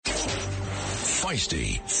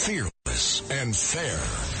Feisty, fearless, and fair.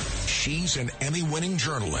 She's an Emmy-winning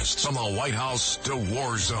journalist from the White House to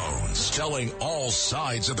war zones, telling all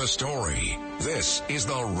sides of the story. This is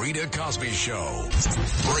the Rita Cosby Show.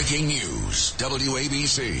 Breaking news,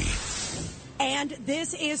 WABC. And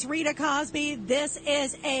this is Rita Cosby. This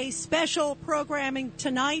is a special programming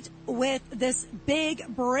tonight with this big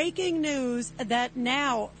breaking news that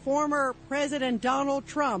now former President Donald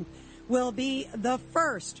Trump will be the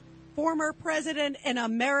first former president in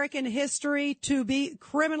American history to be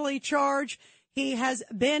criminally charged. He has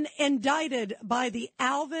been indicted by the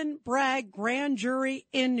Alvin Bragg grand jury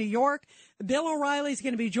in New York. Bill O'Reilly is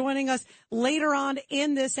going to be joining us later on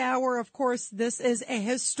in this hour. Of course, this is a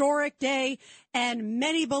historic day, and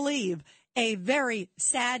many believe a very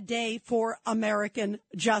sad day for American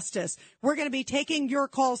justice. We're going to be taking your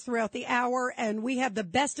calls throughout the hour, and we have the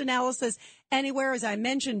best analysis anywhere. As I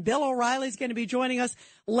mentioned, Bill O'Reilly is going to be joining us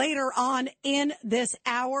later on in this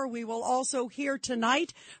hour. We will also hear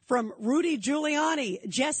tonight from Rudy Giuliani,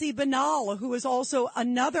 Jesse Banal, who is also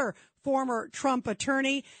another former Trump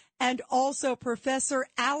attorney, and also Professor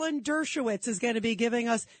Alan Dershowitz is going to be giving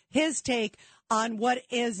us his take on what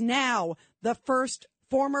is now the first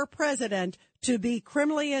former president to be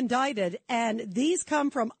criminally indicted. And these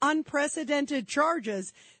come from unprecedented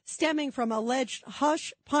charges stemming from alleged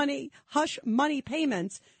hush money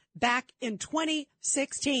payments back in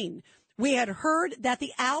 2016. We had heard that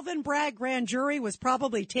the Alvin Bragg grand jury was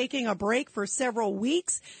probably taking a break for several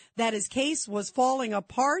weeks, that his case was falling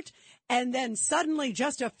apart. And then suddenly,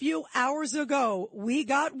 just a few hours ago, we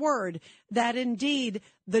got word that indeed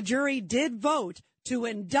the jury did vote to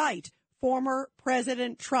indict former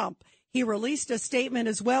President Trump. He released a statement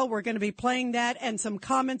as well. We're going to be playing that and some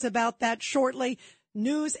comments about that shortly.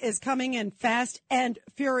 News is coming in fast and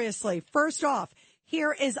furiously. First off,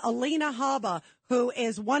 here is Alina Habba, who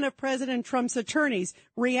is one of President Trump's attorneys,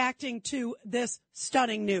 reacting to this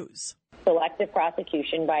stunning news. Selective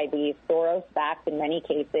prosecution by these Soros-backed, in many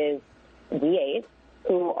cases, DAs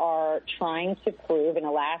who are trying to prove in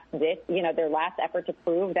their last effort to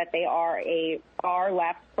prove that they are a far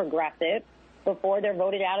left progressive before they're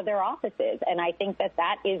voted out of their offices. And I think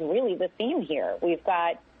that is really the theme here. We've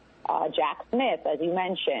got Jack Smith, as you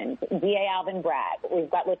mentioned, DA Alvin Bragg. We've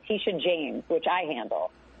got Letitia James, which I handle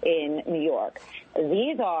in New York.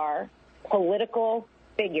 These are political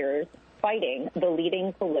figures fighting the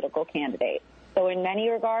leading political candidate. So in many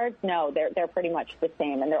regards, no, they're pretty much the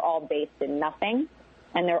same, and they're all based in nothing,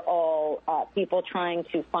 and they're all people trying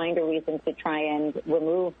to find a reason to try and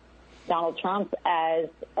remove Donald Trump as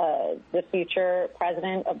the future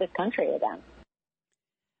president of this country again.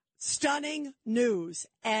 Stunning news.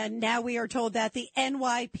 And now we are told that the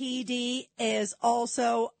NYPD is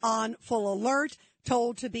also on full alert,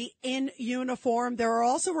 told to be in uniform. There are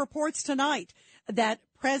also reports tonight that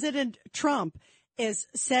President Trump is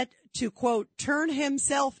set to, quote, turn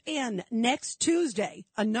himself in next Tuesday.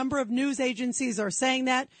 A number of news agencies are saying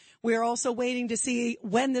that. We are also waiting to see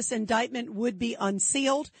when this indictment would be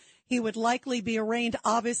unsealed. He would likely be arraigned,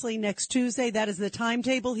 obviously, next Tuesday. That is the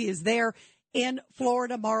timetable. He is there in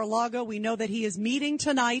Florida, Mar-a-Lago. We know that he is meeting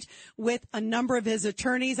tonight with a number of his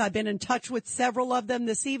attorneys. I've been in touch with several of them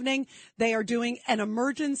this evening. They are doing an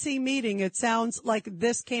emergency meeting. It sounds like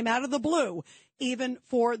this came out of the blue, even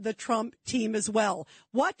for the Trump team as well.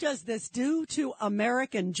 What does this do to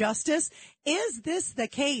American justice? Is this the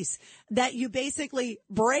case that you basically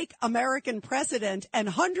break American precedent and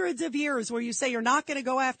hundreds of years where you say you're not going to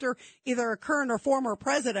go after either a current or former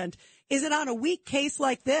president? Is it on a weak case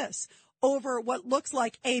like this over what looks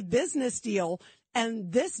like a business deal,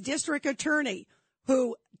 and this district attorney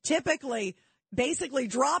who typically basically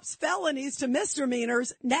drops felonies to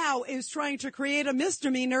misdemeanors now is trying to create a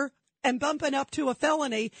misdemeanor and bump it up to a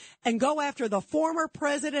felony and go after the former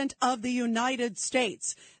president of the United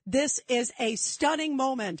States? This is a stunning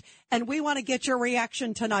moment, and we want to get your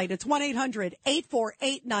reaction tonight. It's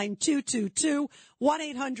 1-800-848-9222,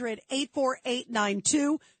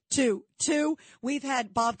 1-800-848-9222. We've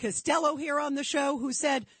had Bob Costello here on the show who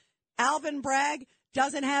said Alvin Bragg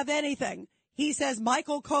doesn't have anything. He says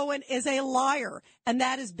Michael Cohen is a liar, and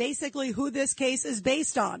that is basically who this case is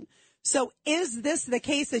based on. So is this the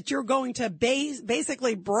case that you're going to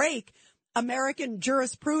basically break American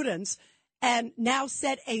jurisprudence and now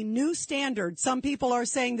set a new standard? Some people are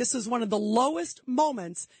saying this is one of the lowest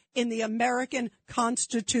moments in the American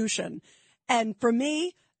Constitution. And for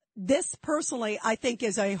me, this personally, I think,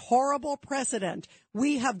 is a horrible precedent.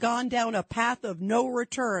 We have gone down a path of no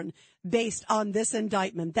return based on this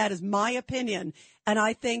indictment. That is my opinion. And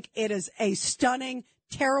I think it is a stunning,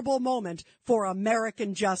 terrible moment for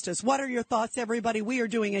American justice. What are your thoughts, everybody? We are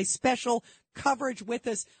doing a special coverage with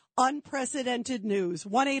this unprecedented news.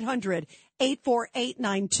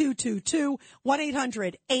 1-800-848-9222,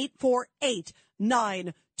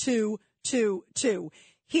 1-800-848-9222.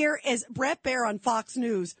 Here is Brett Baier on Fox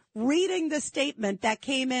News reading the statement that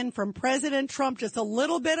came in from President Trump just a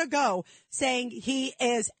little bit ago, saying he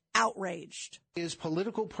is outraged. Is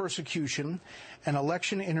political persecution and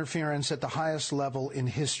election interference at the highest level in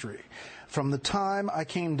history. From the time I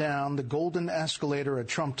came down the golden escalator at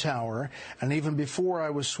Trump Tower, and even before I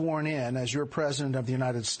was sworn in as your president of the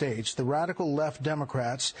United States, the radical left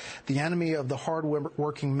Democrats, the enemy of the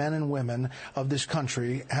hard-working men and women of this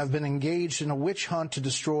country, have been engaged in a witch hunt to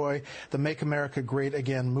destroy the Make America Great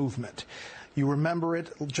Again movement. You remember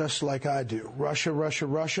it just like I do. Russia, Russia,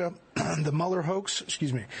 Russia, the Mueller hoax,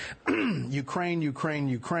 Ukraine, Ukraine,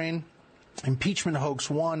 Ukraine. Impeachment hoax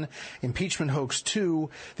 1, impeachment hoax 2,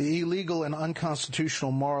 the illegal and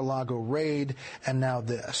unconstitutional Mar-a-Lago raid, and now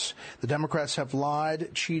this. The Democrats have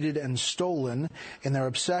lied, cheated, and stolen in their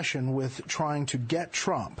obsession with trying to get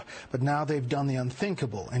Trump, but now they've done the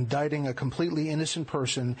unthinkable, indicting a completely innocent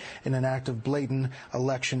person in an act of blatant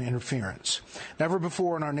election interference. Never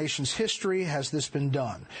before in our nation's history has this been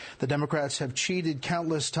done. The Democrats have cheated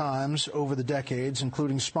countless times over the decades,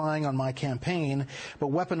 including spying on my campaign, but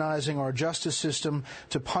weaponizing our justice system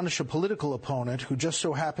to punish a political opponent who just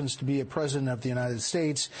so happens to be a president of the United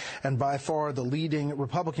States and by far the leading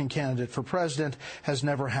Republican candidate for president has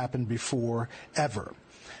never happened before, ever.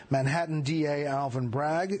 Manhattan DA Alvin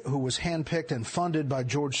Bragg, who was handpicked and funded by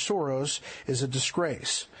George Soros, is a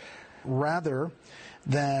disgrace. Rather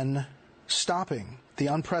than stopping the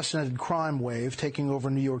unprecedented crime wave taking over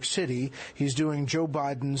New York City, he's doing Joe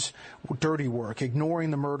Biden's dirty work, ignoring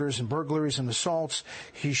the murders and burglaries and assaults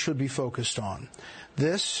he should be focused on.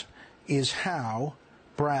 This is how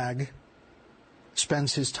Bragg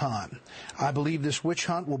spends his time. I believe this witch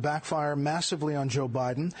hunt will backfire massively on Joe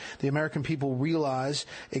Biden. The American people realize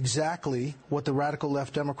exactly what the radical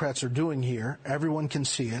left Democrats are doing here. Everyone can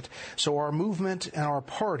see it. So our movement and our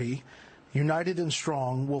party, united and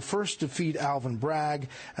strong, will first defeat Alvin Bragg,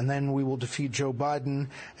 and then we will defeat Joe Biden,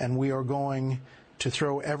 and we are going to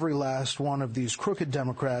throw every last one of these crooked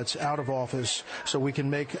Democrats out of office so we can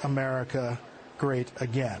make America great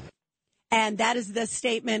again. And that is the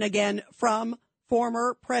statement again from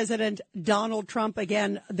former President Donald Trump.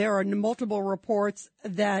 Again, there are multiple reports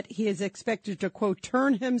that he is expected to, quote,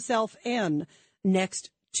 turn himself in next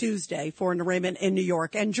Tuesday for an arraignment in New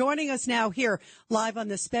York. And joining us now here live on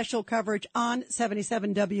this special coverage on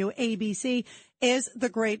 77 WABC is the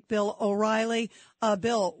great Bill O'Reilly.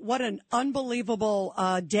 Bill, what an unbelievable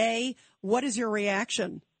day. What is your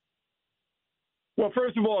reaction? Well,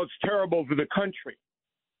 first of all, it's terrible for the country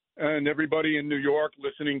and everybody in New York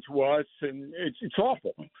listening to us. And it's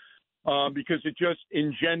awful because it just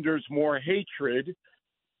engenders more hatred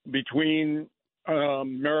between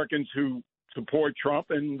Americans who support Trump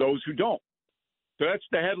and those who don't. So that's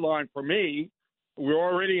the headline for me. We're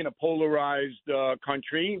already in a polarized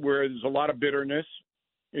country where there's a lot of bitterness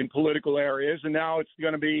in political areas, and now it's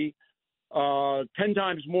going to be 10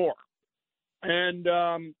 times more. And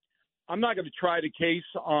I'm not going to try the case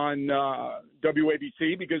on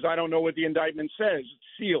WABC because I don't know what the indictment says.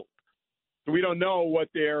 It's sealed. So we don't know what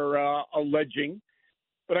they're alleging.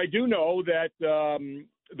 But I do know that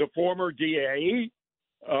the former DA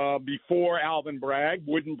before Alvin Bragg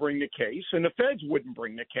wouldn't bring the case, and the feds wouldn't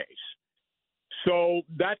bring the case. So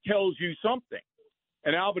that tells you something.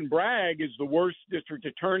 And Alvin Bragg is the worst district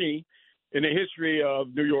attorney in the history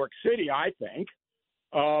of New York City, I think,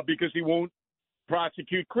 because he won't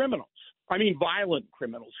prosecute criminals. I mean, violent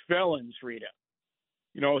criminals, felons, Rita.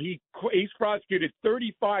 You know, he's prosecuted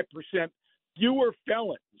 35% fewer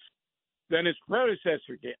felons than his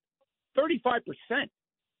predecessor did. 35%.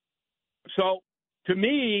 So, to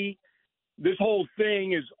me, this whole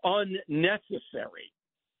thing is unnecessary,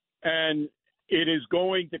 and it is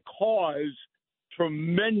going to cause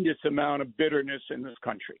tremendous amount of bitterness in this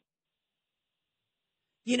country.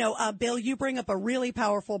 You know, Bill, you bring up a really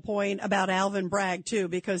powerful point about Alvin Bragg, too,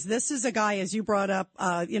 because this is a guy, as you brought up,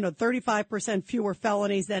 35% fewer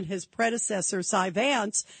felonies than his predecessor, Cy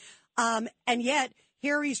Vance, and yet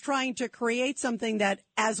here he's trying to create something that,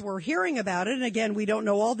 as we're hearing about it, and again, we don't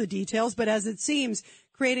know all the details, but as it seems,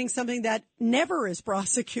 creating something that never is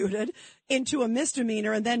prosecuted into a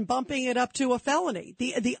misdemeanor and then bumping it up to a felony.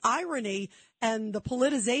 The irony and the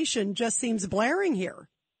politicization just seems blaring here.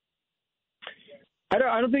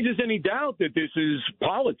 I don't think there's any doubt that this is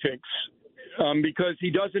politics because he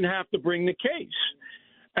doesn't have to bring the case.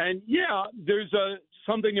 And, yeah, there's a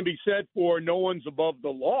something to be said for no one's above the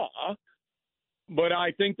law, but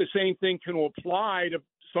I think the same thing can apply to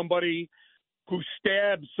somebody who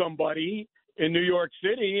stabs somebody in New York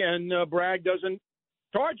City and Bragg doesn't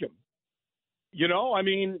charge him. You know, I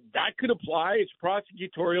mean, that could apply. It's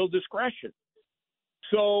prosecutorial discretion.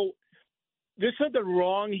 So there's something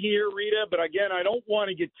wrong here, Rita, but again, I don't want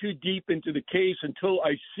to get too deep into the case until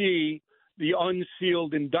I see the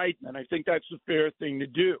unsealed indictment. I think that's a fair thing to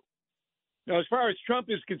do. Now, as far as Trump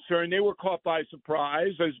is concerned, they were caught by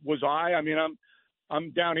surprise, as was I. I mean,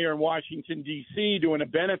 I'm down here in Washington, D.C., doing a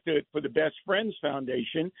benefit for the Best Friends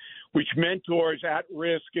Foundation, which mentors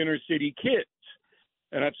at-risk inner-city kids.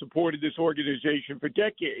 And I've supported this organization for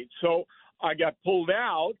decades. So I got pulled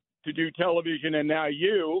out to do television and now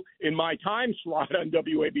you in my time slot on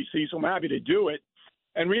WABC, so I'm happy to do it.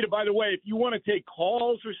 And Rita, by the way, if you want to take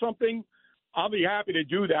calls or something, I'll be happy to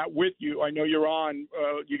do that with you. I know you're on.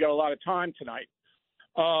 You got a lot of time tonight.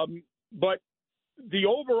 But the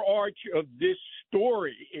overarch of this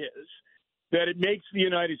story is that it makes the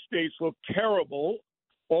United States look terrible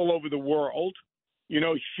all over the world. You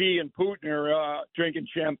know, Xi and Putin are drinking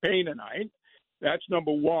champagne tonight. That's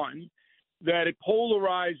number one. That it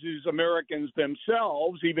polarizes Americans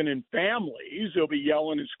themselves, even in families. They'll be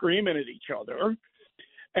yelling and screaming at each other.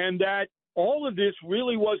 And that all of this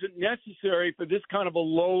really wasn't necessary for this kind of a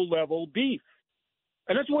low-level beef.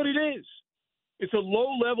 And that's what it is. It's a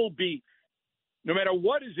low-level beef. No matter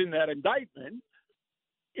what is in that indictment,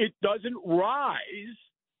 it doesn't rise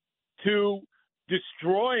to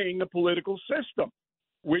destroying the political system,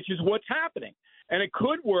 which is what's happening. And it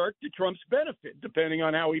could work to Trump's benefit, depending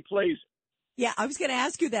on how he plays it. Yeah, I was going to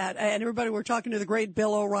ask you that. And everybody, we're talking to the great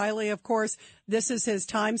Bill O'Reilly, of course. This is his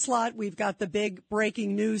time slot. We've got the big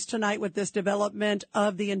breaking news tonight with this development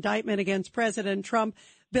of the indictment against President Trump.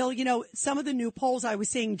 Bill, you know, some of the new polls I was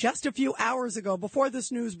seeing just a few hours ago before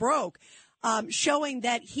this news broke, showing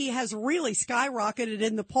that he has really skyrocketed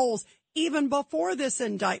in the polls even before this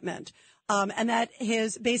indictment. And that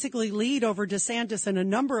his basically lead over DeSantis in a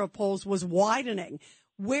number of polls was widening.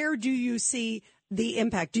 Where do you see the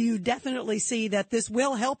impact? Do you definitely see that this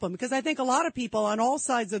will help him? Because I think a lot of people on all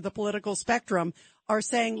sides of the political spectrum are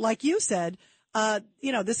saying, like you said,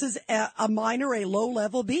 this is a minor, a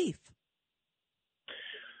low-level beef.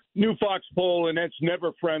 New Fox poll, and that's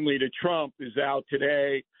never friendly to Trump, is out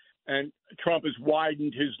today, and Trump has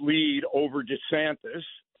widened his lead over DeSantis.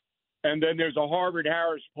 And then there's a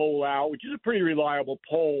Harvard-Harris poll out, which is a pretty reliable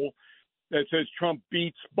poll, that says Trump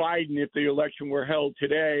beats Biden if the election were held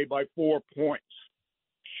today by 4 points.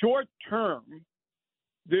 Short term,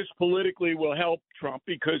 this politically will help Trump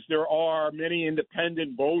because there are many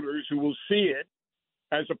independent voters who will see it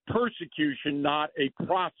as a persecution, not a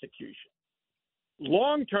prosecution.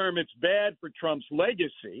 Long term, it's bad for Trump's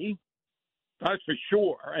legacy, that's for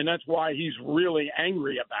sure, and that's why he's really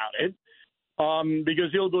angry about it,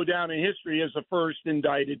 because he'll go down in history as the first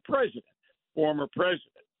indicted president, former president.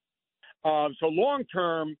 So long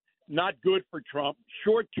term, not good for Trump.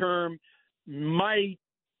 Short term, might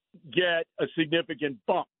get a significant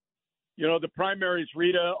bump. You know, the primaries,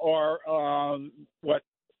 Rita, are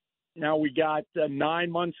now we got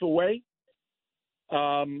 9 months away.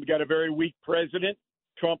 We got a very weak president.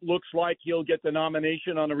 Trump looks like he'll get the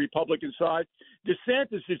nomination on the Republican side.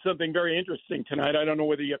 DeSantis did something very interesting tonight. I don't know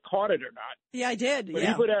whether you caught it or not. Yeah, I did. But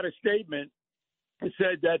he put out a statement and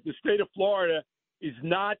said that the state of Florida is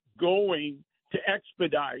not going to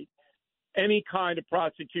expedite any kind of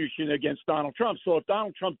prosecution against Donald Trump. So if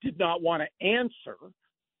Donald Trump did not want to answer,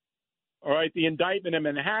 all right, the indictment in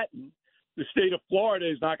Manhattan, the state of Florida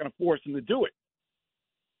is not going to force him to do it.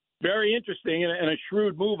 Very interesting and a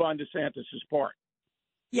shrewd move on DeSantis' part.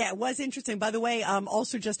 Yeah, it was interesting. By the way,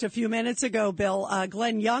 also just a few minutes ago, Bill,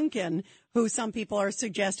 Glenn Youngkin, who some people are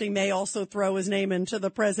suggesting may also throw his name into the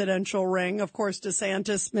presidential ring. Of course,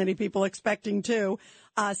 DeSantis, many people expecting to,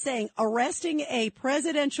 saying arresting a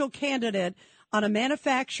presidential candidate on a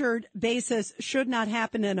manufactured basis should not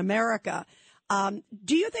happen in America.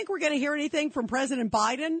 Do you think we're going to hear anything from President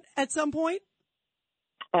Biden at some point?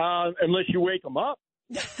 Unless you wake him up.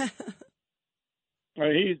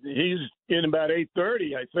 He's in about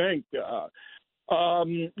 8:30, I think.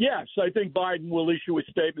 Yes, I think Biden will issue a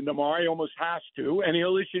statement tomorrow. He almost has to, and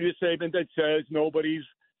he'll issue a statement that says nobody's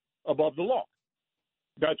above the law.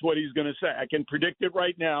 That's what he's going to say. I can predict it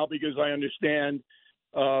right now because I understand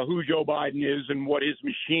who Joe Biden is and what his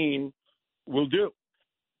machine will do.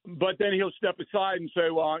 But then he'll step aside and say,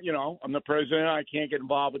 well, you know, I'm the president. I can't get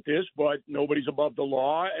involved with this, but nobody's above the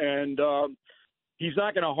law. And he's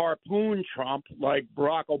not going to harpoon Trump like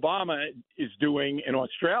Barack Obama is doing in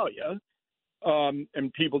Australia.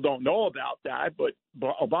 and people don't know about that, but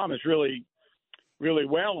Obama's really, really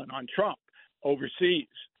wailing on Trump overseas.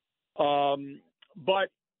 But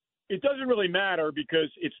it doesn't really matter because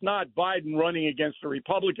it's not Biden running against a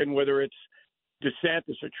Republican, whether it's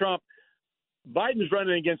DeSantis or Trump. Biden's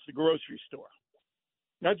running against the grocery store.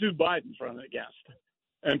 That's who Biden's running against.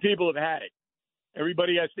 And people have had it.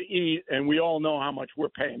 Everybody has to eat, and we all know how much we're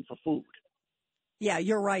paying for food. Yeah,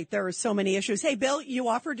 you're right. There are so many issues. Hey, Bill, you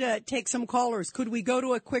offered to take some callers. Could we go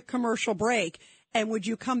to a quick commercial break? And would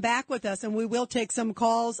you come back with us? And we will take some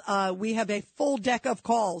calls. We have a full deck of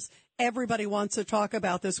calls. Everybody wants to talk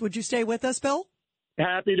about this. Would you stay with us, Bill?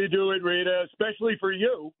 Happy to do it, Rita, especially for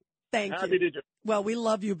you. Thank Happy you. to do it. Well, we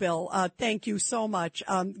love you, Bill. Thank you so much.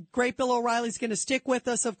 Great Bill O'Reilly's going to stick with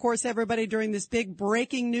us, of course, everybody, during this big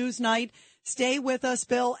breaking news night. Stay with us,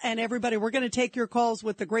 Bill, and everybody. We're going to take your calls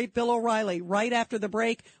with the great Bill O'Reilly right after the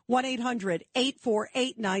break,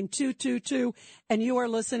 1-800-848-9222. And you are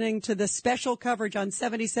listening to the special coverage on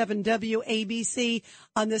 77 WABC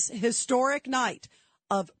on this historic night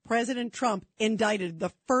of President Trump indicted,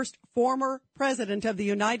 the first former president of the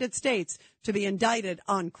United States to be indicted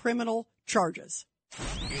on criminal charges.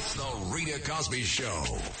 It's the Rita Cosby Show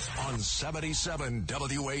on 77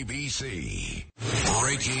 WABC.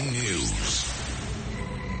 Breaking news.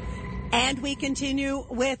 And we continue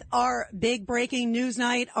with our big breaking news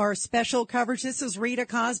night, our special coverage. This is Rita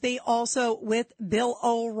Cosby, also with Bill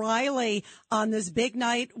O'Reilly on this big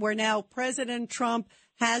night where now President Trump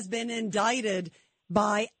has been indicted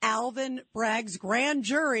by Alvin Bragg's grand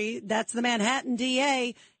jury. That's the Manhattan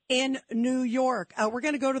DA in New York. We're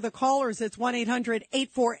going to go to the callers. It's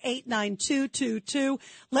 1-800-848-9222.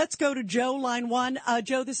 Let's go to Joe, line one.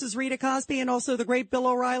 Joe, this is Rita Cosby and also the great Bill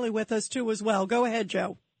O'Reilly with us, too, as well. Go ahead,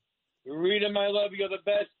 Joe. Rita, my love, you're the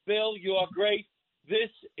best. Bill, you are great. This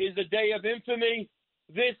is a day of infamy.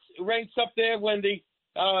 This ranks up there when the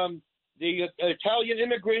Italian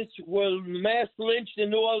immigrants were mass lynched in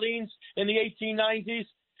New Orleans in the 1890s.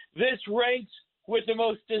 This ranks with the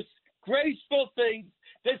most disgraceful things.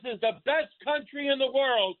 This is the best country in the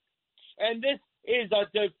world, and this is a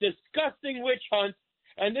disgusting witch hunt,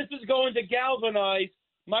 and this is going to galvanize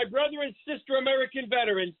my brother and sister American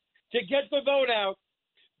veterans to get the vote out,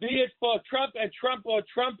 be it for Trump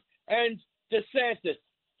and DeSantis.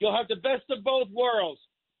 You'll have the best of both worlds.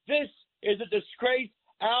 This is a disgrace.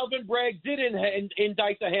 Alvin Bragg did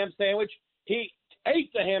indict the ham sandwich. He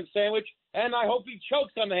ate the ham sandwich, and I hope he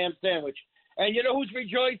chokes on the ham sandwich. And you know who's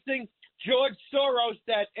rejoicing? George Soros,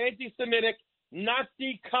 that anti-Semitic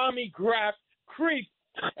Nazi commie creep,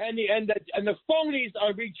 and the phonies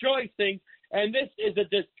are rejoicing. And this is a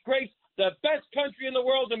disgrace. The best country in the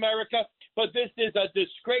world, America, but this is a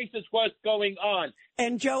disgrace. Is what's going on.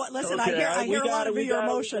 And Joe, listen, okay, I hear a lot of your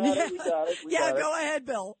emotion. Yeah, go ahead,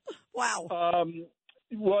 Bill. Wow.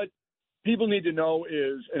 What people need to know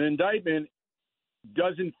is an indictment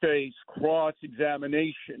doesn't face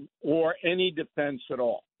cross-examination or any defense at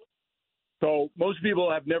all. So most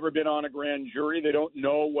people have never been on a grand jury. They don't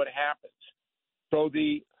know what happens. So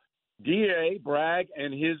the DA, Bragg,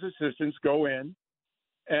 and his assistants go in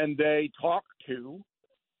and they talk to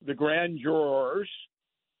the grand jurors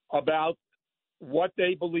about what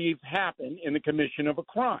they believe happened in the commission of a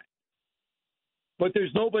crime. But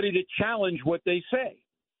there's nobody to challenge what they say.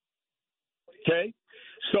 Okay?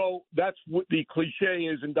 So that's what the cliche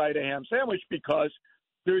is, indict a ham sandwich, because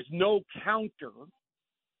there's no counter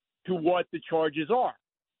to what the charges are.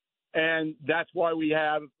 And that's why we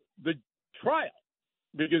have the trial,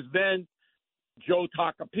 because then Joe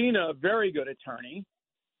Tacopina, a very good attorney,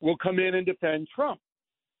 will come in and defend Trump.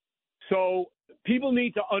 So people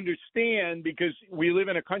need to understand, because we live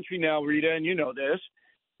in a country now, Rita, and you know this,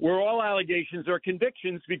 where all allegations are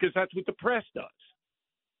convictions, because that's what the press does.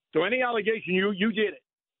 So any allegation, you did it.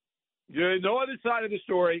 There's no other side of the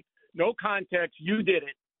story, no context, you did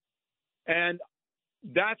it. And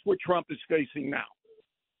that's what Trump is facing now.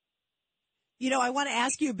 You know, I want to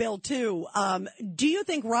ask you, Bill, too, do you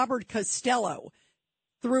think Robert Costello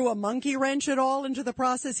threw a monkey wrench at all into the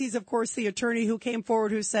process? He's, of course, the attorney who came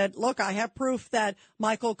forward who said, look, I have proof that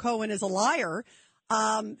Michael Cohen is a liar.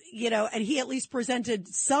 And he at least presented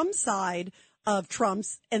some side of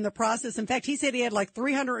Trump's in the process. In fact, he said he had like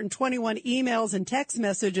 321 emails and text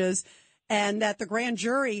messages, and that the grand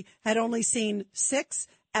jury had only seen 6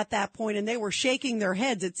 at that point, and they were shaking their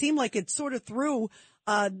heads. It seemed like it sort of threw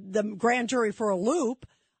the grand jury for a loop,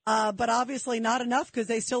 but obviously not enough because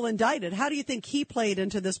they still indicted. How do you think he played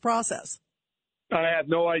into this process? I have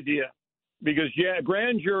no idea, because,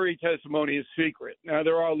 grand jury testimony is secret. Now,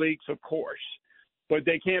 there are leaks, of course, but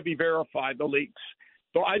they can't be verified, the leaks.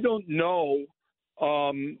 So I don't know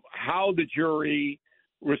how the jury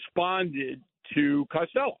responded to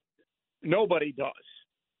Costello. Nobody does.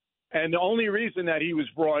 And the only reason that he was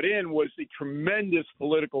brought in was the tremendous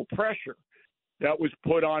political pressure that was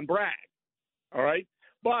put on Bragg. All right.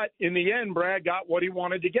 But in the end, Bragg got what he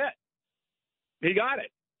wanted to get. He got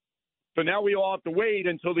it. So now we all have to wait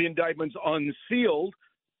until the indictment's unsealed,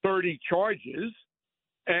 30 charges,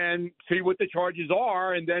 and see what the charges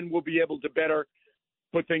are, and then we'll be able to better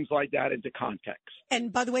put things like that into context.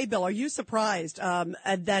 And by the way, Bill, are you surprised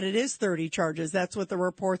that it is 30 charges? That's what the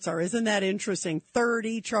reports are. Isn't that interesting?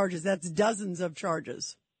 30 charges. That's dozens of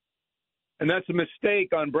charges. And that's a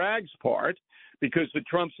mistake on Bragg's part, because the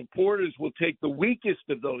Trump supporters will take the weakest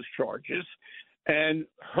of those charges and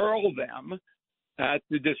hurl them at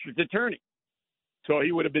the district attorney. So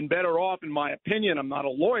he would have been better off, in my opinion, I'm not a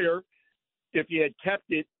lawyer, if he had kept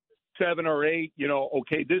it 7 or 8,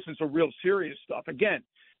 okay, this is a real serious stuff. Again,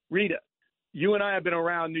 Rita, you and I have been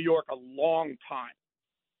around New York a long time.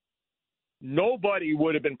 Nobody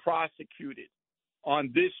would have been prosecuted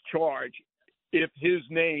on this charge if his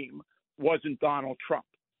name wasn't Donald Trump.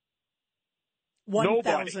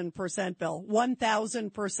 1,000%, Bill.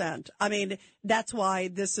 1,000%. I mean, that's why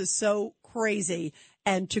this is so crazy.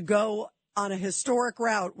 And to go on a historic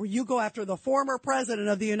route where you go after the former president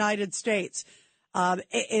of the United States,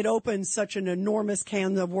 it opens such an enormous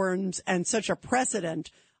can of worms and such a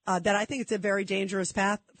precedent that I think it's a very dangerous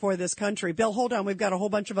path for this country. Bill, hold on. We've got a whole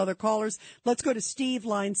bunch of other callers. Let's go to Steve,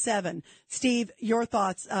 line 7. Steve, your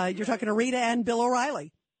thoughts. You're talking to Rita and Bill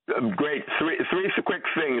O'Reilly. Great. Three quick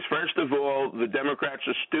things. First of all, the Democrats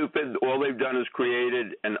are stupid. All they've done is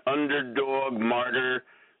created an underdog martyr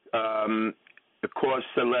cause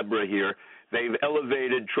célèbre here. They've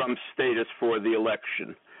elevated Trump's status for the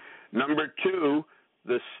election. Number 2,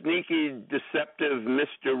 the sneaky, deceptive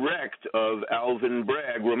misdirect of Alvin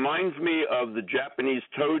Bragg reminds me of the Japanese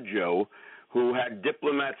Tojo who had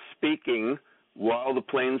diplomats speaking while the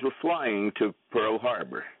planes were flying to Pearl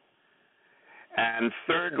Harbor. And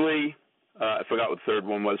thirdly, I forgot what the third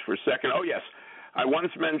one was for a second. Oh, yes. I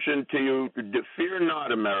once mentioned to you, fear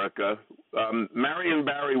not, America. Marion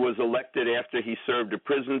Barry was elected after he served a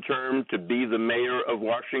prison term to be the mayor of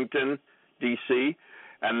Washington, D.C.,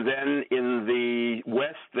 and then in the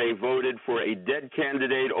West, they voted for a dead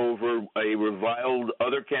candidate over a reviled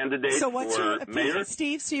other candidate for mayor.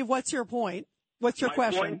 Steve, what's your point? What's your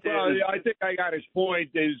question? I think I got his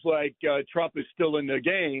point is Trump is still in the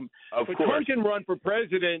game. Of course. Trump can run for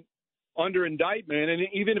president under indictment, and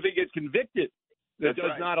even if he gets convicted, that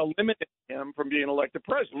does not eliminate him from being elected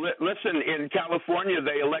president. Listen, in California,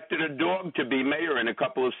 they elected a dog to be mayor in a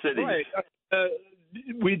couple of cities. Right.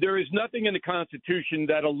 There is nothing in the Constitution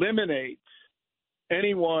that eliminates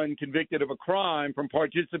anyone convicted of a crime from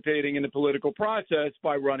participating in the political process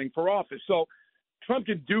by running for office. So Trump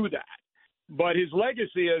can do that. But his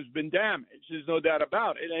legacy has been damaged. There's no doubt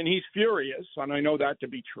about it. And he's furious, and I know that to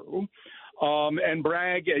be true. And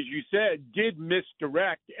Bragg, as you said, did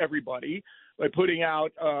misdirect everybody by putting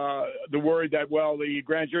out the word that, well, the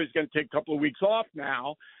grand jury is going to take a couple of weeks off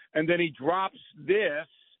now. And then he drops this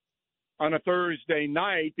on a Thursday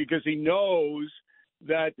night because he knows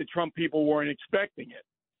that the Trump people weren't expecting it.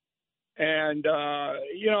 And,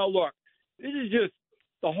 look, this is just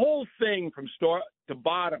the whole thing from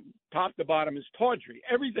top to bottom is tawdry.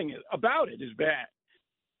 Everything about it is bad.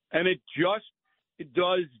 And it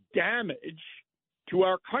does damage to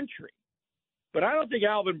our country. But I don't think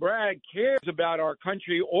Alvin Bragg cares about our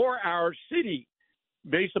country or our city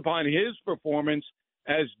based upon his performance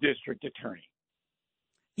as district attorney.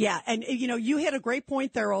 Yeah. And, you hit a great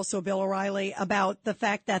point there also, Bill O'Reilly, about the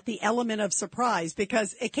fact that the element of surprise,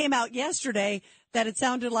 because it came out yesterday that it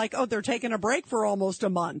sounded like, they're taking a break for almost a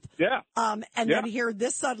month. Yeah. Then here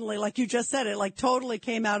this suddenly, like you just said, it totally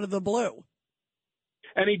came out of the blue.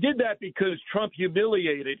 And he did that because Trump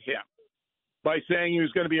humiliated him by saying he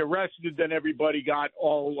was going to be arrested. Then everybody got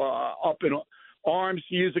all up in arms,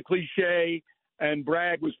 to use a cliche. And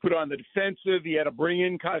Bragg was put on the defensive. He had to bring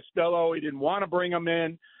in Costello. He didn't want to bring him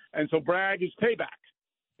in. And so Bragg is payback.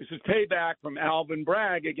 This is payback from Alvin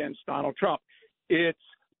Bragg against Donald Trump. It's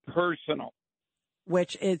personal.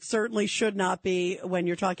 Which it certainly should not be when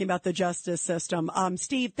you're talking about the justice system.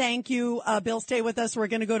 Steve, thank you. Bill, stay with us. We're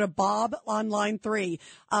going to go to Bob on line 3.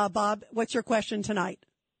 Bob, what's your question tonight?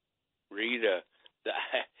 Rita,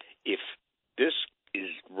 if this is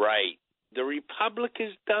right, the Republic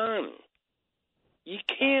is done. You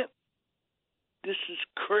can't. This is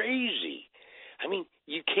crazy. I mean,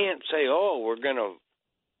 you can't say, we're going to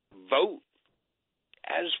vote.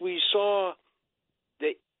 As we saw,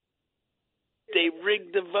 they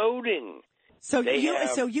rigged the voting. So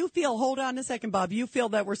you feel, hold on a second, Bob, you feel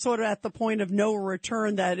that we're sort of at the point of no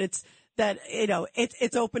return, that it's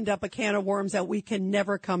opened up a can of worms that we can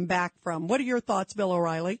never come back from. What are your thoughts, Bill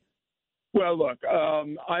O'Reilly? Well, look,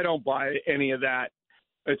 I don't buy any of that.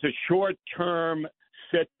 It's a short-term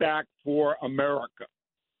setback for America.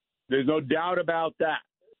 There's no doubt about that.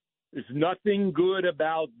 There's nothing good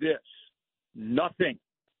about this. Nothing.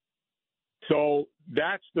 So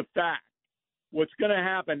that's the fact. What's going to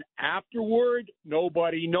happen afterward,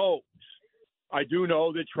 nobody knows. I do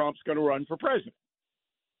know that Trump's going to run for president.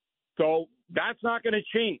 So that's not going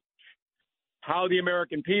to change. How the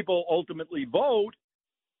American people ultimately vote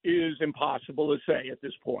is impossible to say at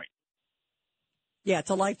this point. Yeah,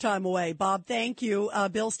 it's a lifetime away. Bob, thank you.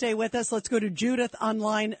 Bill, stay with us. Let's go to Judith on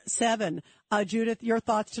line 7. Judith, your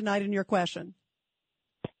thoughts tonight and your question.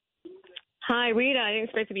 Hi, Rita. I didn't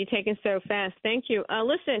expect to be taken so fast. Thank you.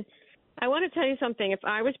 Listen, I want to tell you something. If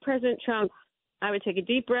I was President Trump, I would take a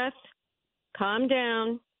deep breath, calm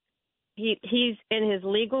down. He's in his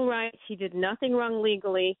legal rights. He did nothing wrong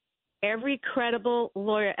legally. Every credible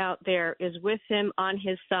lawyer out there is with him on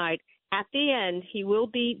his side. At the end, he will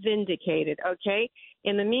be vindicated, okay?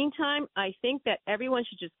 In the meantime, I think that everyone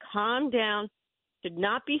should just calm down, should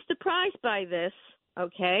not be surprised by this,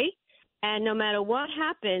 okay? And no matter what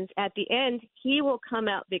happens, at the end, he will come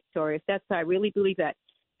out victorious. I really believe that.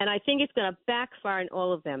 And I think it's going to backfire on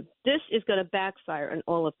all of them. This is going to backfire on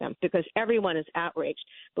all of them because everyone is outraged.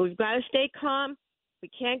 But we've got to stay calm. We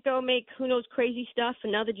can't go make who knows crazy stuff.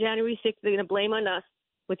 Another January 6th, they're going to blame on us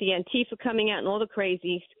with the Antifa coming out and all the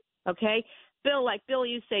crazies, okay? Bill, like Bill,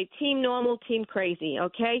 you say, team normal, team crazy,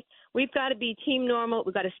 okay? We've got to be team normal.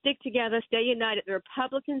 We've got to stick together, stay united. The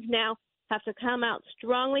Republicans now have to come out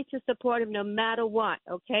strongly to support him no matter what,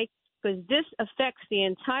 okay? Because this affects the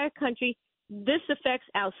entire country. This affects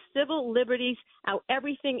our civil liberties. How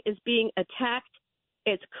everything is being attacked.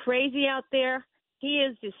 It's crazy out there. He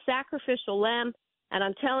is the sacrificial lamb. And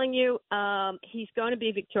I'm telling you, he's going to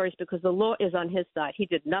be victorious because the law is on his side. He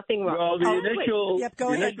did nothing wrong. Well, the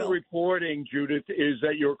initial reporting, Judith, is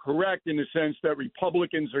that you're correct in the sense that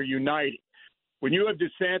Republicans are uniting. When you have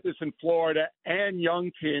DeSantis in Florida and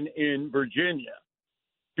Youngkin in Virginia,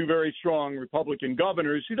 two very strong Republican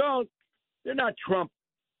governors they're not Trump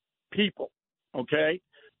people, okay?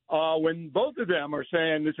 When both of them are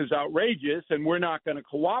saying this is outrageous and we're not going to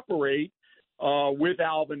cooperate with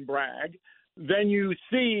Alvin Bragg, then you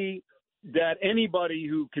see that anybody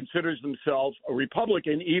who considers themselves a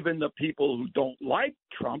Republican, even the people who don't like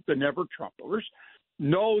Trump, the never-Trumpers,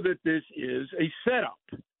 know that this is a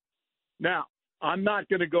setup. Now, I'm not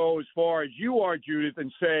going to go as far as you are, Judith,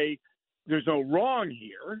 and say there's no wrong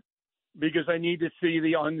here because I need to see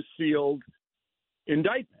the unsealed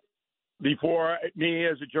indictment before me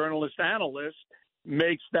as a journalist analyst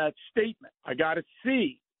makes that statement. I got to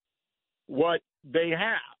see what they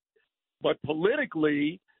have. But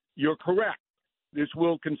politically, you're correct. This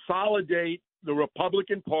will consolidate the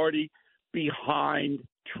Republican Party behind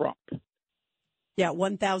Trump. Yeah,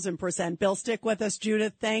 1,000%. Bill, stick with us,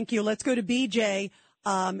 Judith. Thank you. Let's go to BJ.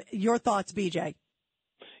 Your thoughts, BJ.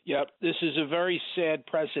 Yeah, this is a very sad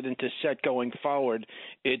precedent to set going forward.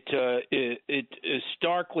 It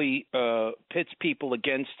starkly pits people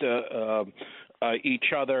against each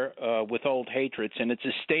other with old hatreds, and it's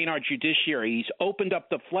a stain on our judiciary. He's opened up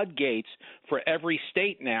the floodgates for every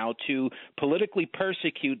state now to politically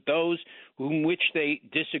persecute those whom which they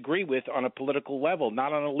disagree with on a political level,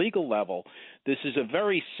 not on a legal level. This is a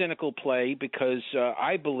very cynical play because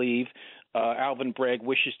I believe Alvin Bragg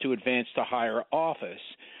wishes to advance to higher office.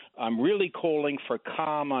 I'm really calling for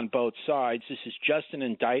calm on both sides. This is just an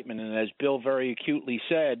indictment, and as Bill very acutely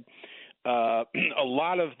said, a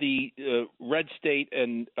lot of the red state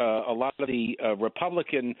and a lot of the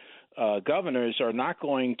Republican governors are not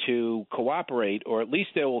going to cooperate, or at least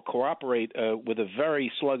they will cooperate with a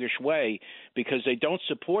very sluggish way because they don't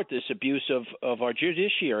support this abuse of our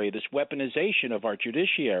judiciary, this weaponization of our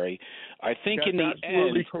judiciary. I think That's in the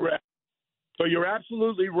absolutely end, correct. So you're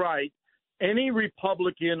absolutely right. Any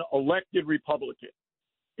Republican, elected Republican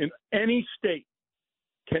in any state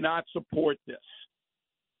cannot support this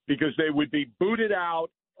because they would be booted out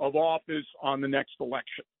of office on the next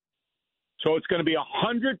election. So it's going to be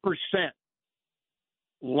 100%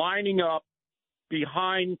 lining up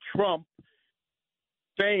behind Trump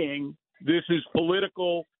saying this is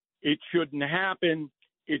political, it shouldn't happen,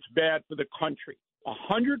 it's bad for the country.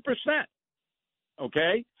 100%.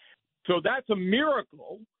 Okay? So that's a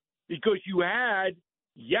miracle because you had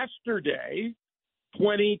yesterday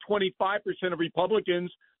 20-25% of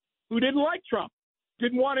Republicans who didn't like Trump,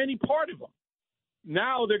 didn't want any part of him.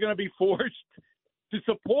 Now they're going to be forced to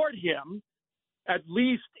support him at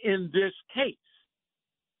least in this case,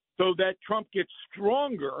 so that Trump gets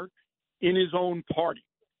stronger in his own party.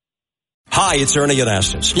 Hi, it's Ernie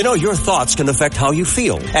Anastas. You know, your thoughts can affect how you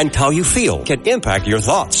feel, and how you feel can impact your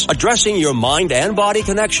thoughts. Addressing your mind and body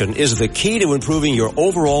connection is the key to improving your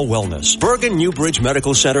overall wellness. Bergen Newbridge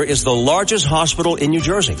Medical Center is the largest hospital in New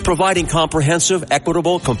Jersey, providing comprehensive,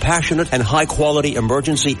 equitable, compassionate, and high-quality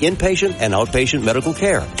emergency inpatient and outpatient medical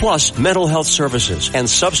care, plus mental health services and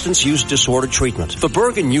substance use disorder treatment. The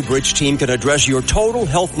Bergen Newbridge team can address your total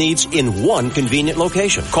health needs in one convenient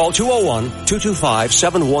location. Call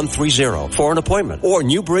 201-225-7130. For an appointment or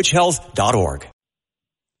newbridgehealth.org.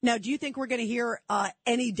 Now, do you think we're going to hear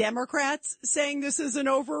any Democrats saying this is an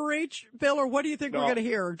overreach, Bill, or what do you think we're going to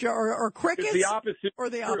hear? Or crickets? It's the opposite.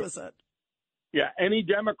 Or the opposite? Yeah, any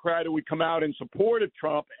Democrat who would come out in support of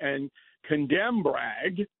Trump and condemn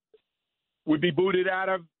Bragg would be booted out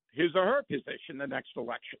of his or her position the next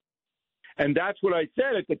election. And that's what I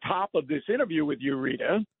said at the top of this interview with you,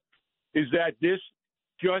 Rita, is that this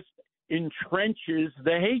just entrenches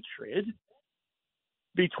the hatred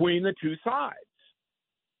between the two sides.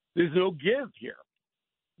 There's no give here.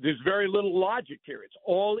 There's very little logic here. It's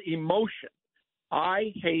all emotion.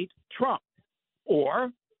 I hate Trump,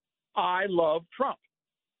 or I love Trump.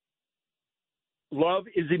 Love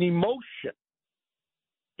is an emotion.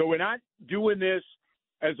 So we're not doing this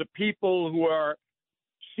as a people who are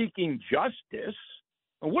seeking justice.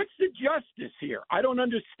 And what's the justice here? I don't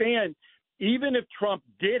understand. Even if Trump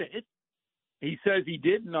did it, he says he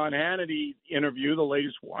didn't on Hannity's interview, the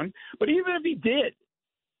latest one. But even if he did,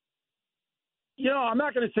 I'm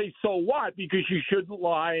not going to say so what, because you shouldn't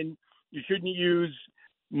lie and you shouldn't use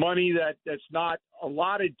money that's not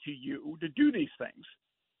allotted to you to do these things.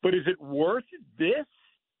 But is it worth this?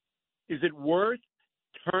 Is it worth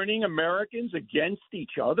turning Americans against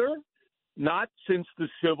each other? Not since the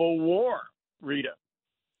Civil War, Rita.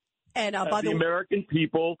 And by the American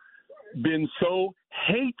people been so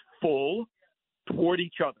hateful toward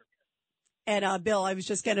each other. And, Bill, I was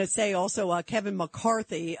just going to say also Kevin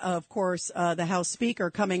McCarthy, of course, the House Speaker,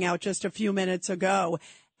 coming out just a few minutes ago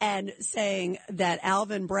and saying that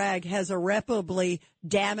Alvin Bragg has irreparably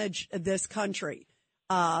damaged this country,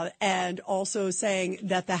 and also saying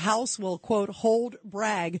that the House will, quote, hold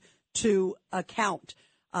Bragg to account.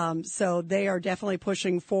 So they are definitely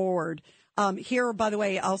pushing forward. Here, by the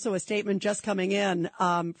way, also a statement just coming in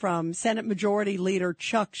from Senate Majority Leader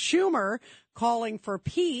Chuck Schumer, calling for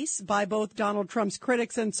peace by both Donald Trump's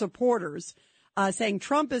critics and supporters, saying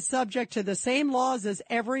Trump is subject to the same laws as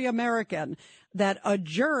every American, that a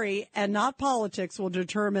jury and not politics will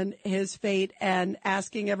determine his fate, and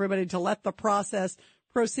asking everybody to let the process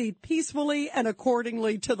proceed peacefully and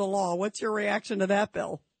accordingly to the law. What's your reaction to that,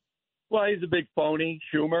 Bill? Well, he's a big phony,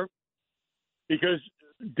 Schumer, because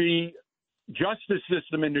the justice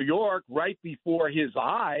system in New York, right before his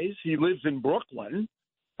eyes, he lives in Brooklyn,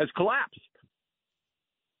 has collapsed.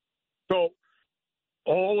 So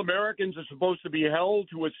all Americans are supposed to be held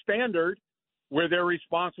to a standard where they're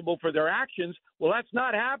responsible for their actions. Well, that's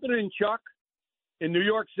not happening, Chuck, in New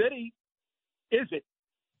York City, is it?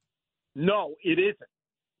 No, it isn't.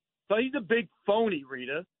 So he's a big phony,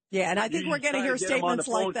 Rita. Yeah, and I think we're going to hear statements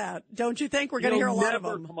like that. Don't you think we're going to hear a lot of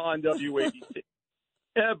them? He'll never come on WABC,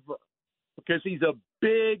 ever, because he's a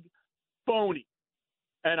big phony.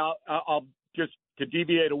 And I'll just, to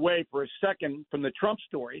deviate away for a second from the Trump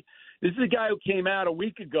story, this is a guy who came out a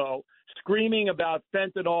week ago screaming about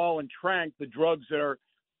fentanyl and tranq, the drugs that are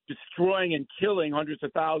destroying and killing hundreds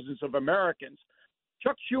of thousands of Americans.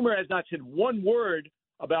 Chuck Schumer has not said one word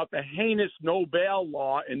about the heinous no-bail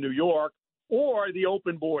law in New York or the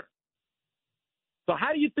open border. So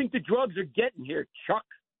how do you think the drugs are getting here, Chuck?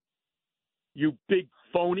 You big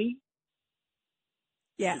phony?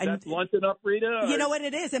 Yeah, is that blunt enough, Rita? You know what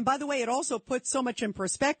it is. And by the way, it also puts so much in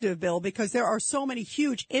perspective, Bill, because there are so many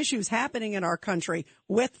huge issues happening in our country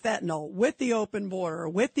with fentanyl, with the open border,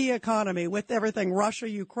 with the economy, with everything, Russia,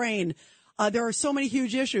 Ukraine. There are so many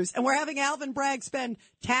huge issues. And we're having Alvin Bragg spend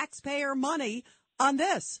taxpayer money on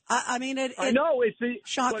this. I mean, I know it's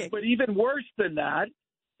shocking. But even worse than that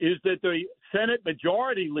is that the Senate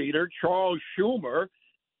Majority Leader, Charles Schumer,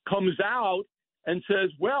 comes out and says,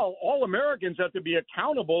 well, all Americans have to be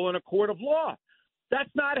accountable in a court of law. That's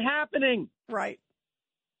not happening. Right.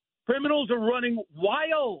 Criminals are running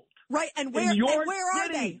wild. Right. And where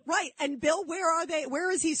are they? Right. And Bill, where are they? Where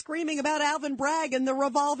is he screaming about Alvin Bragg and the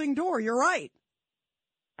revolving door? You're right.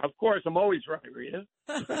 Of course, I'm always right, Rita.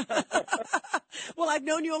 Well, I've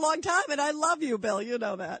known you a long time, and I love you, Bill. You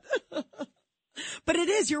know that. But it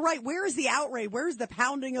is, you're right. Where is the outrage? Where is the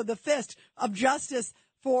pounding of the fist of justice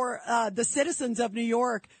for the citizens of New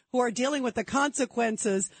York who are dealing with the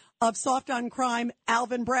consequences of soft on crime,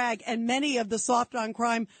 Alvin Bragg, and many of the soft on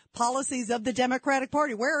crime policies of the Democratic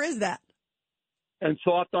Party. Where is that? And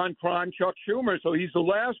soft on crime, Chuck Schumer. So he's the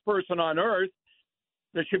last person on earth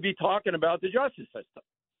that should be talking about the justice system.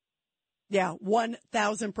 Yeah,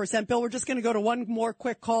 1,000%. Bill, we're just going to go to one more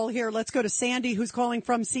quick call here. Let's go to Sandy, who's calling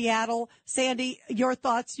from Seattle. Sandy, your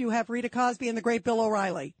thoughts. You have Rita Cosby and the great Bill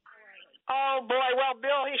O'Reilly. Oh, boy. Well,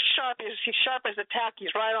 Bill, he's sharp. He's sharp as a tack.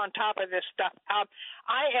 He's right on top of this stuff.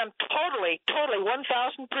 I am totally, 1,000%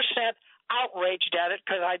 outraged at it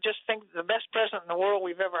because I just think the best president in the world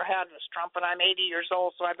we've ever had was Trump, and I'm 80 years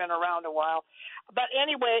old, so I've been around a while. But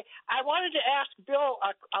anyway, I wanted to ask Bill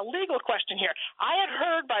a legal question here. I had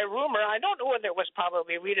heard by rumor, I don't know whether it was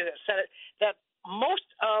probably Rita that said it, that most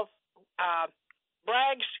of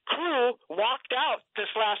Bragg's crew walked out this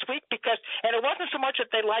last week and it wasn't so much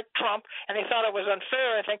that they liked Trump and they thought it was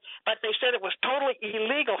unfair or anything, but they said it was totally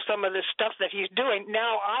illegal, some of this stuff that he's doing.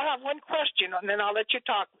 Now, I have one question, and then I'll let you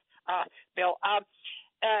talk, Bill.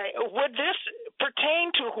 Would this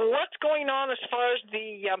pertain to what's going on as far as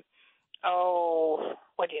the,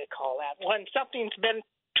 what do you call that? When something's been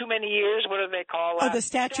too many years, what do they call that? Oh, the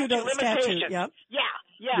statute of statute, yeah.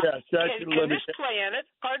 Yeah, statute of can this play in it?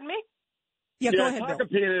 Pardon me? Yeah, go ahead,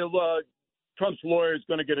 Bill. Trump's lawyer is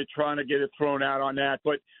going to trying to get it thrown out on that.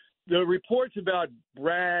 But the reports about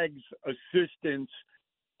Bragg's assistants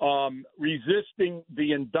resisting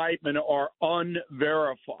the indictment are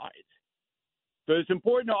unverified. So it's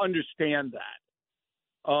important to understand that.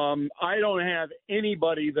 I don't have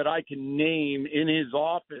anybody that I can name in his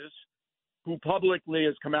office who publicly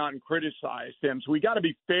has come out and criticized him. So we got to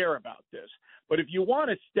be fair about this. But if you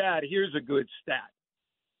want a stat, here's a good stat.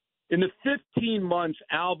 In the 15 months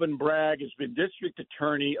Alvin Bragg has been district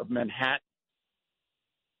attorney of Manhattan,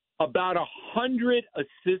 about 100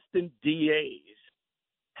 assistant DAs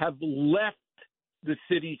have left the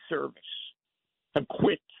city service, have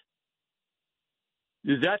quit.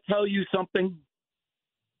 Does that tell you something?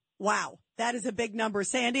 Wow, that is a big number.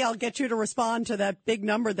 Sandy, I'll get you to respond to that big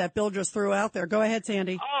number that Bill just threw out there. Go ahead,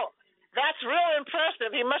 Sandy. Oh, that's real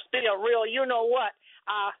impressive. He must be a real you-know-what.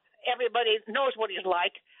 Everybody knows what he's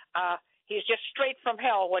like. He's just straight from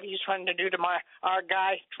hell what he's trying to do to our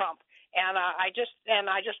guy Trump. And I just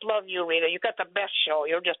love you, Rita. You got the best show.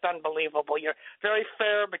 You're just unbelievable. You're very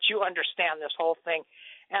fair, but you understand this whole thing.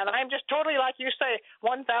 And I'm just totally, like you say,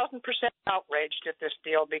 1,000% outraged at this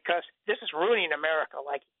deal because this is ruining America.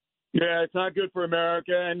 Yeah, it's not good for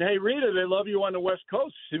America. And hey, Rita, they love you on the West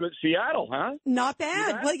Coast, Seattle, huh? Not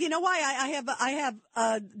bad. Well, you know why? I have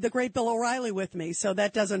the great Bill O'Reilly with me, so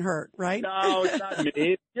that doesn't hurt, right? No, it's not me.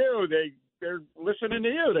 It's you. They're listening to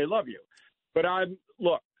you. They love you. But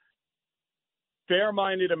look,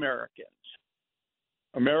 fair-minded Americans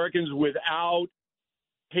without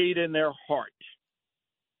hate in their heart,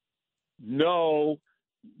 know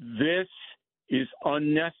this is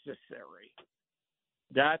unnecessary.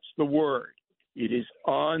 That's the word. It is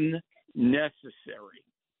unnecessary.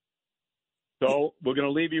 So we're going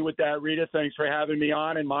to leave you with that, Rita. Thanks for having me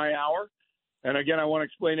on in my hour. And again, I want to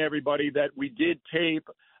explain to everybody that we did tape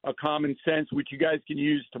a Common Sense, which you guys can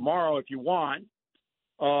use tomorrow if you want,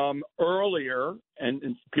 earlier, and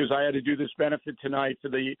because I had to do this benefit tonight for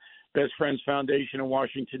the Best Friends Foundation in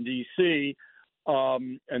Washington, D.C.,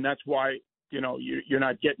 and that's why, you're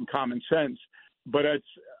not getting Common Sense. But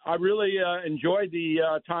I really enjoyed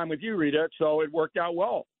the time with you, Rita, so it worked out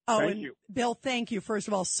well. Oh, thank you. Bill, thank you, first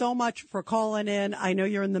of all, so much for calling in. I know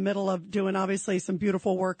you're in the middle of doing, obviously, some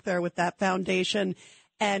beautiful work there with that foundation.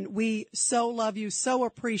 And we so love you, so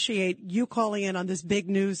appreciate you calling in on this big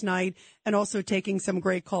news night and also taking some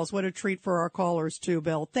great calls. What a treat for our callers, too,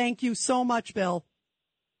 Bill. Thank you so much, Bill.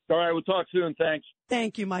 All right, we'll talk soon. Thanks.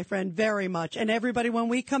 Thank you, my friend, very much. And everybody, when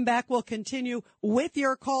we come back, we'll continue with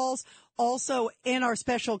your calls. Also, in our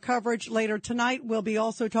special coverage later tonight, we'll be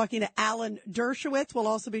also talking to Alan Dershowitz. We'll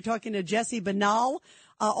also be talking to Jesse Banal,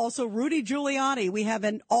 also Rudy Giuliani. We have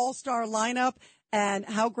an all-star lineup. And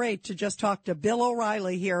how great to just talk to Bill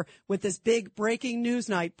O'Reilly here with this big breaking news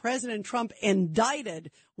night. President Trump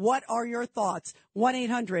indicted. What are your thoughts?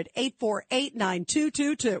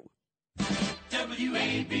 1-800-848-9222.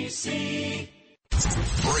 WABC.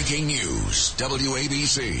 Breaking news.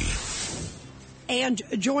 WABC. And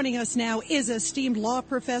joining us now is esteemed law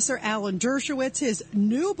professor Alan Dershowitz. His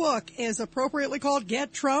new book is appropriately called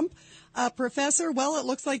Get Trump. Professor, well, it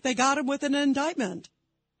looks like they got him with an indictment.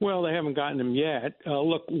 Well, they haven't gotten him yet.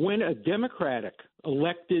 Look, when a Democratic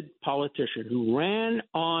elected politician who ran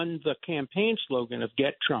on the campaign slogan of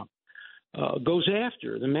Get Trump goes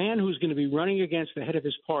after the man who's going to be running against the head of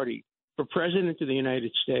his party for president of the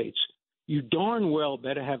United States, you darn well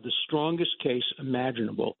better have the strongest case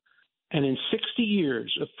imaginable. And in 60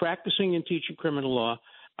 years of practicing and teaching criminal law,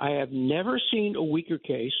 I have never seen a weaker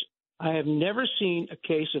case. I have never seen a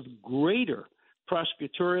case of greater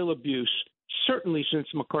prosecutorial abuse, certainly since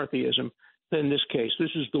McCarthyism, than this case. This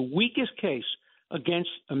is the weakest case against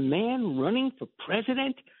a man running for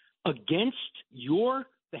president, against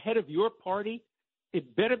the head of your party.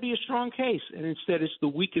 It better be a strong case, and instead it's the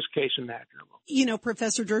weakest case imaginable. You know,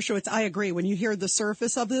 Professor Dershowitz, I agree. When you hear the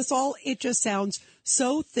surface of this all, it just sounds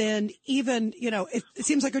so thin. Even, it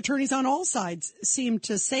seems like attorneys on all sides seem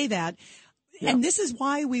to say that. Yeah. And this is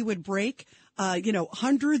why we would break,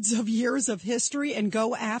 hundreds of years of history and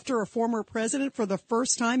go after a former president for the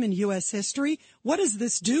first time in U.S. history. What does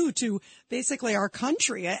this do to basically our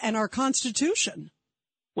country and our Constitution?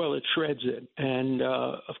 Well, it shreds it. And,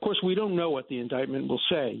 of course, we don't know what the indictment will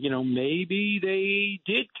say. Maybe they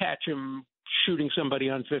did catch him shooting somebody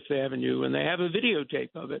on Fifth Avenue and they have a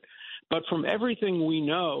videotape of it. But from everything we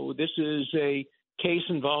know, this is a case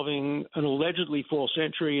involving an allegedly false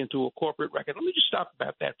entry into a corporate record. Let me just stop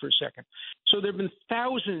about that for a second. So there have been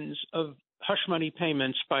thousands of hush money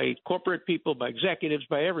payments by corporate people, by executives,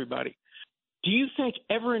 by everybody. Do you think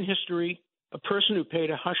ever in history a person who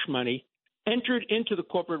paid a hush money entered into the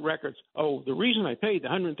corporate records, the reason I paid the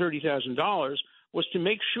 $130,000 was to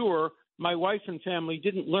make sure my wife and family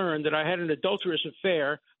didn't learn that I had an adulterous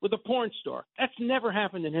affair with a porn star? That's never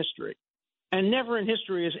happened in history. And never in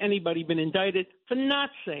history has anybody been indicted for not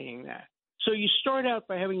saying that. So you start out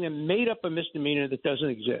by having them made up a misdemeanor that doesn't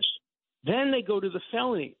exist. Then they go to the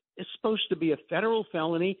felony. It's supposed to be a federal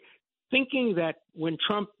felony, thinking that when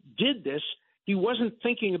Trump did this, he wasn't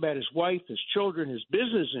thinking about his wife, his children, his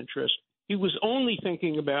business interests. He was only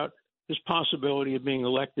thinking about his possibility of being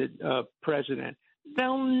elected president.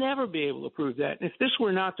 They'll never be able to prove that. And if this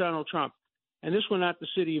were not Donald Trump and this were not the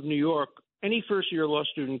city of New York, any first-year law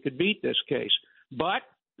student could beat this case. But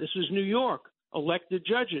this is New York, elected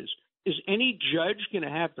judges. Is any judge going to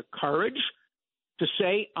have the courage to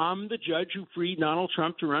say, I'm the judge who freed Donald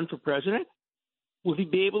Trump to run for president? Will he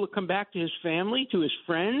be able to come back to his family, to his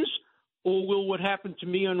friends? Or will what happened to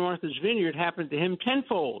me on Martha's Vineyard happen to him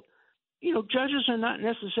tenfold? Judges are not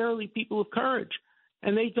necessarily people of courage,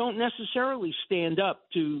 and they don't necessarily stand up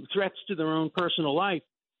to threats to their own personal life.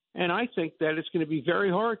 And I think that it's going to be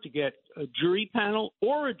very hard to get a jury panel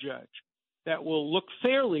or a judge that will look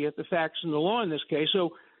fairly at the facts and the law in this case. So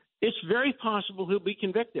it's very possible he'll be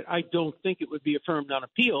convicted. I don't think it would be affirmed on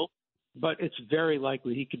appeal, but it's very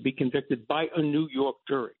likely he could be convicted by a New York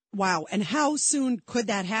jury. Wow. And how soon could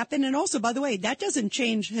that happen? And also, by the way, that doesn't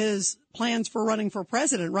change his plans for running for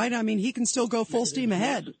president, right? I mean, he can still go full steam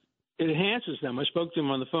ahead. It enhances them. I spoke to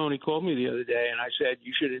him on the phone. He called me the other day, and I said,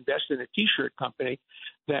 you should invest in a T-shirt company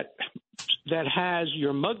that has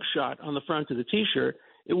your mugshot on the front of the T-shirt.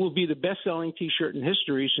 It will be the best-selling T-shirt in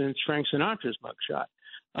history since Frank Sinatra's mugshot.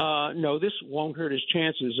 No, this won't hurt his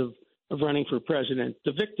chances of running for president.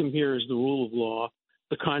 The victim here is the rule of law,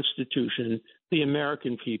 the Constitution, the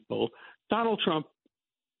American people. Donald Trump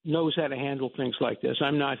knows how to handle things like this.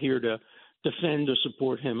 I'm not here to defend or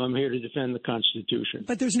support him. I'm here to defend the Constitution.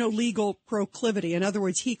 But there's no legal proclivity. In other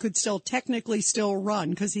words, he could technically still run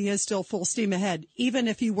because he is still full steam ahead, even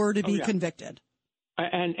if he were to be convicted.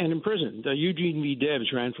 And imprisoned. Eugene V.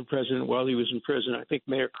 Debs ran for president while he was in prison. I think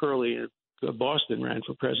Mayor Curley Boston ran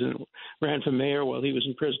for mayor while he was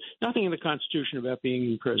in prison. Nothing in the Constitution about being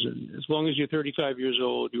in prison. As long as you're 35 years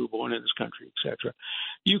old, you were born in this country, etc.,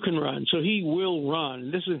 you can run. So he will run.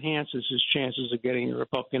 This enhances his chances of getting a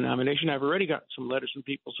Republican nomination. I've already gotten some letters from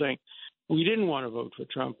people saying, we didn't want to vote for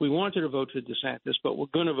Trump. We wanted to vote for DeSantis, but we're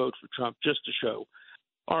going to vote for Trump just to show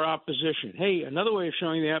our opposition. Hey, another way of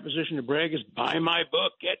showing the opposition to Bragg is buy my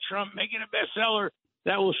book, get Trump, make it a bestseller.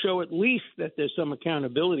 That will show at least that there's some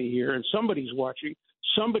accountability here and somebody's watching,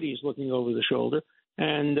 somebody's looking over the shoulder.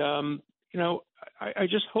 And, I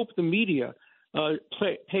just hope the media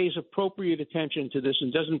pays appropriate attention to this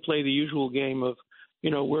and doesn't play the usual game of,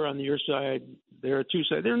 we're on your side, there are two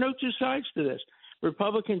sides. There are no two sides to this.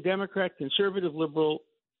 Republican, Democrat, conservative, liberal,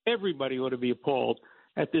 everybody ought to be appalled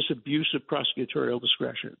at this abuse of prosecutorial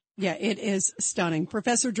discretion. Yeah, it is stunning.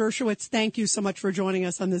 Professor Dershowitz, thank you so much for joining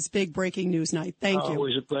us on this big breaking news night. Thank you.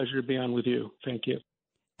 Always a pleasure to be on with you. Thank you.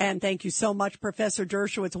 And thank you so much, Professor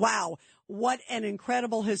Dershowitz. Wow, what an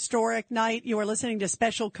incredible, historic night. You are listening to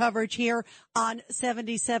special coverage here on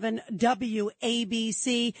 77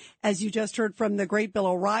 WABC, as you just heard from the great Bill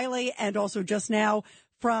O'Reilly, and also just now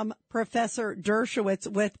from Professor Dershowitz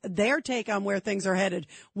with their take on where things are headed.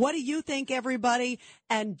 What do you think, everybody?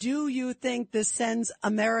 And do you think this sends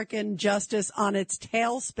American justice on its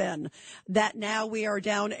tailspin, that now we are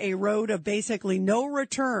down a road of basically no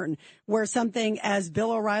return, where something, as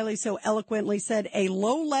Bill O'Reilly so eloquently said, a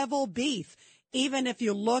low-level beef, even if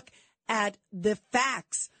you look at the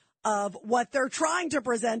facts of what they're trying to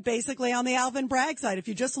present basically on the Alvin Bragg side. If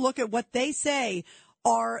you just look at what they say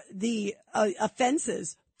are the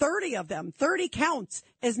offenses, 30 of them, 30 counts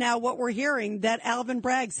is now what we're hearing that Alvin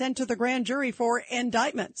Bragg sent to the grand jury for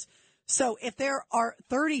indictments. So if there are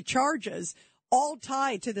 30 charges all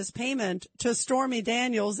tied to this payment to Stormy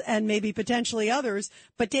Daniels and maybe potentially others,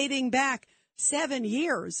 but dating back 7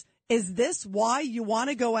 years, is this why you want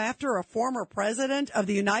to go after a former president of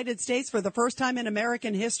the United States for the first time in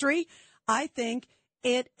American history? I think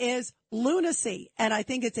it is lunacy, and I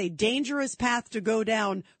think it's a dangerous path to go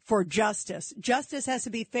down for justice. Justice has to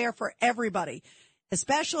be fair for everybody,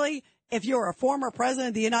 especially if you're a former president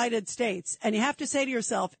of the United States. And you have to say to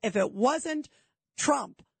yourself, if it wasn't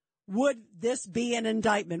Trump, would this be an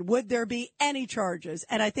indictment? Would there be any charges?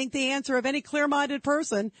 And I think the answer of any clear-minded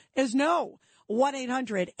person is no.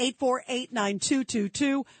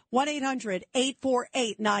 1-800-848-9222,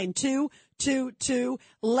 1-800-848-9222.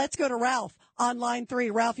 Let's go to Ralph on line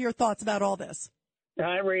 3. Ralph, your thoughts about all this.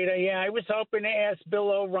 Hi, Rita. Yeah, I was hoping to ask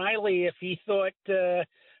Bill O'Reilly if he thought the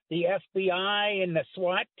FBI and the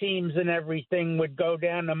SWAT teams and everything would go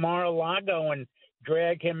down to Mar-a-Lago and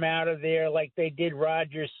drag him out of there like they did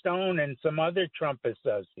Roger Stone and some other Trump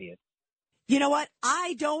associates. You know what?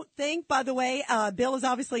 I don't think, by the way, Bill is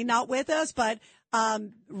obviously not with us, but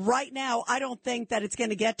right now, I don't think that it's going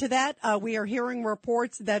to get to that. We are hearing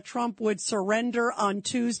reports that Trump would surrender on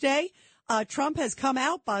Tuesday. Trump has come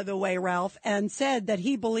out, by the way, Ralph, and said that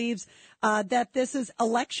he believes that this is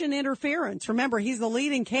election interference. Remember, he's the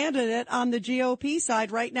leading candidate on the GOP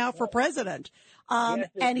side right now for president.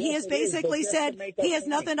 And he has basically said he has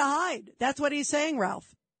nothing to hide. That's what he's saying,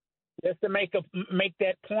 Ralph. Just to make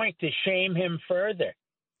that point to shame him further.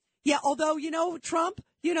 Yeah, although, Trump,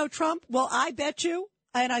 well, I bet you,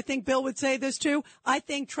 and I think Bill would say this too, I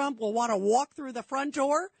think Trump will want to walk through the front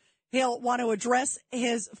door. He'll want to address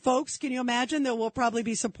his folks. Can you imagine? There will probably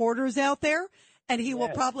be supporters out there, and he will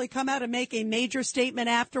probably come out and make a major statement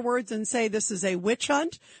afterwards and say this is a witch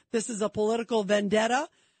hunt. This is a political vendetta.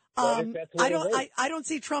 I don't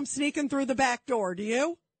see Trump sneaking through the back door. Do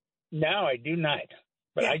you? No, I do not.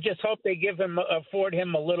 But I just hope they afford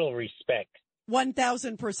him a little respect.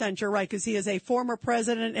 1,000% you're right, because he is a former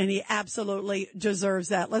president and he absolutely deserves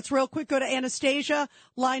that. Let's real quick go to Anastasia,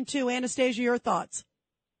 line 2. Anastasia, your thoughts.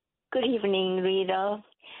 Good evening, Rita.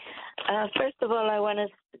 First of all,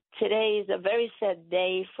 today is a very sad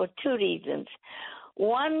day for 2 reasons.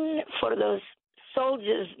 One, for those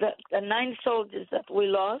soldiers, the 9 soldiers that we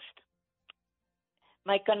lost.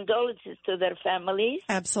 My condolences to their families.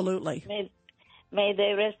 Absolutely. May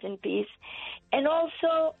they rest in peace. And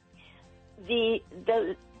also, they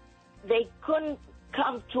couldn't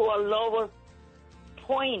come to a lower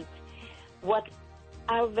point. What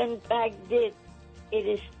Alvin Bragg did, it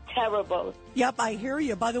is terrible. Yep, I hear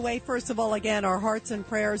you. By the way, first of all, again, our hearts and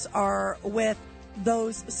prayers are with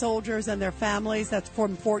those soldiers and their families. That's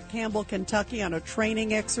from Fort Campbell, Kentucky, on a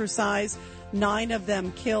training exercise. 9 of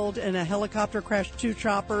them killed in a helicopter crash, 2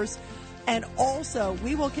 choppers. And also,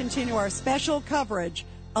 we will continue our special coverage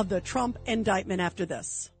of the Trump indictment after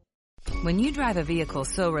this. When you drive a vehicle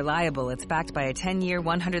so reliable it's backed by a 10-year,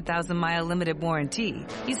 100,000-mile limited warranty,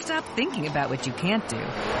 you stop thinking about what you can't do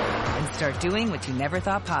and start doing what you never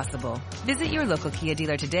thought possible. Visit your local Kia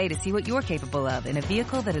dealer today to see what you're capable of in a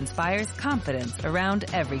vehicle that inspires confidence around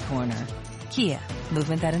every corner. Kia,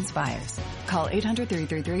 movement that inspires. Call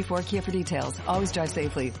 800-3334-KIA for details. Always drive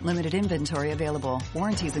safely. Limited inventory available.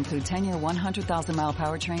 Warranties include 10-year, 100,000-mile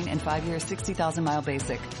powertrain and 5-year, 60,000-mile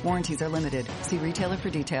basic. Warranties are limited. See retailer for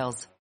details.